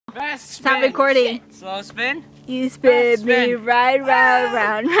Fast spin. Stop recording. Slow spin. You spin Fast me spin. right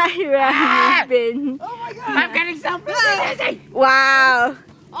round, right round. You spin. Oh my god! I'm getting so busy. Wow.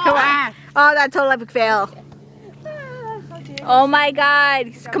 Come on. Oh, that's a total epic fail. Oh my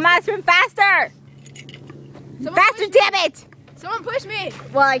god. Come on, spin faster. Faster, damn it. Someone push me!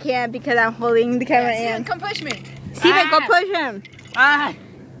 Well, I can't because I'm holding the camera Steven, in. come push me! Steven, go push him. Ah.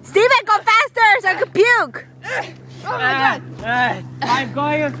 Steven, go faster so I can puke. Oh my god! I'm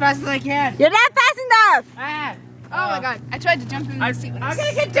going as fast as I can. You're not fast enough. Ah. Oh my god, I tried to jump in the seat. I'm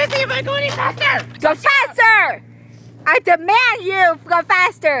gonna get dizzy if I go any faster. Go faster. I demand you go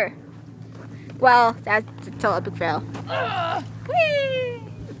faster. Well, that's a total epic fail. Whee!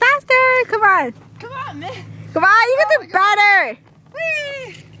 Faster, come on. Come on, man! Come on, you can do better.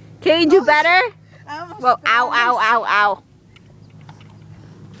 Whee! Can you do better? I almost Whoa, fell. ow, ow, ow, ow.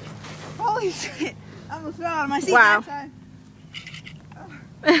 Holy shit! I almost fell out of my seat Wow. that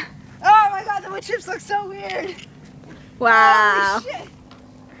time. Oh my god, the wood chips look so weird! Wow. Holy shit!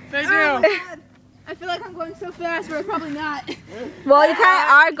 They Oh do. my god! I feel like I'm going so fast, but I'm probably not. Well, you kind of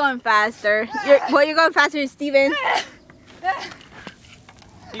are going faster. You're going faster than Steven.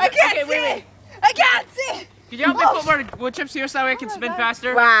 I can't see! wait. I can't see! Could you help me put more wood chips here so that way I can spin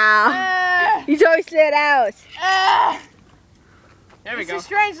faster? Wow. You totally slid out. There we This go. is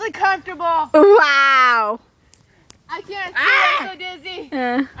strangely comfortable. Wow. I can't see. I'm so dizzy.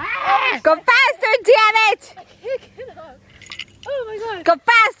 Go faster, damn it. I can't get up. Oh my god. Go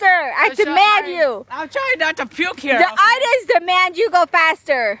faster. I demand you. I'm trying not to puke here. The audience demand you go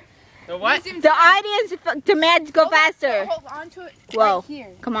faster. The what? The audience demands you go faster. Hold on to it Whoa. right here.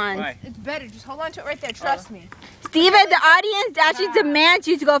 Come on. Why? It's better. Just hold on to it right there. Trust me. Steven, the audience actually demands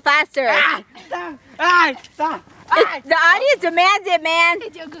you to go faster. Stop. The audience demands it, man.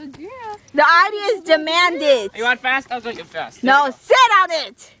 You're a good girl. The audience demands it. You want fast? I'll make it fast. No, sit on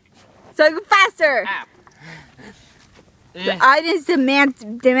it. So you go faster. Ah. The audience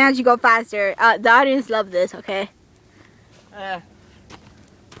demands you go faster. The audience love this, okay?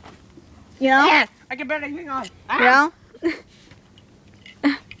 You know? I can barely hang on. You know?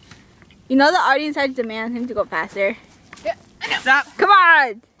 You know the audience had to demand him to go faster. Stop. Come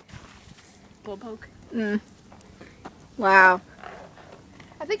on! Bull poke. Wow.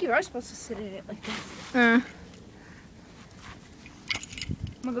 I think you are supposed to sit in it like this. Mm.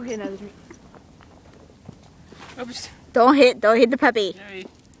 I'm gonna go get another drink. Oops. Don't hit the puppy. Sorry.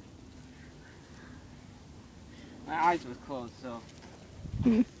 My eyes was closed, so.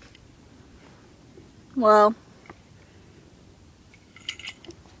 Well.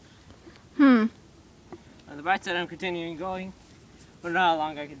 On the bright side, I'm continuing going. But not how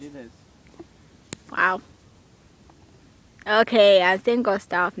long I can do this. Wow. Okay, I think I'll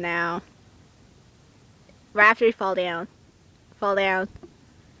stop now. Right after you fall down. Fall down.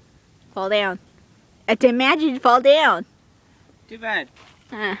 Fall down. I demand you to fall down. Too bad.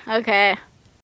 Okay.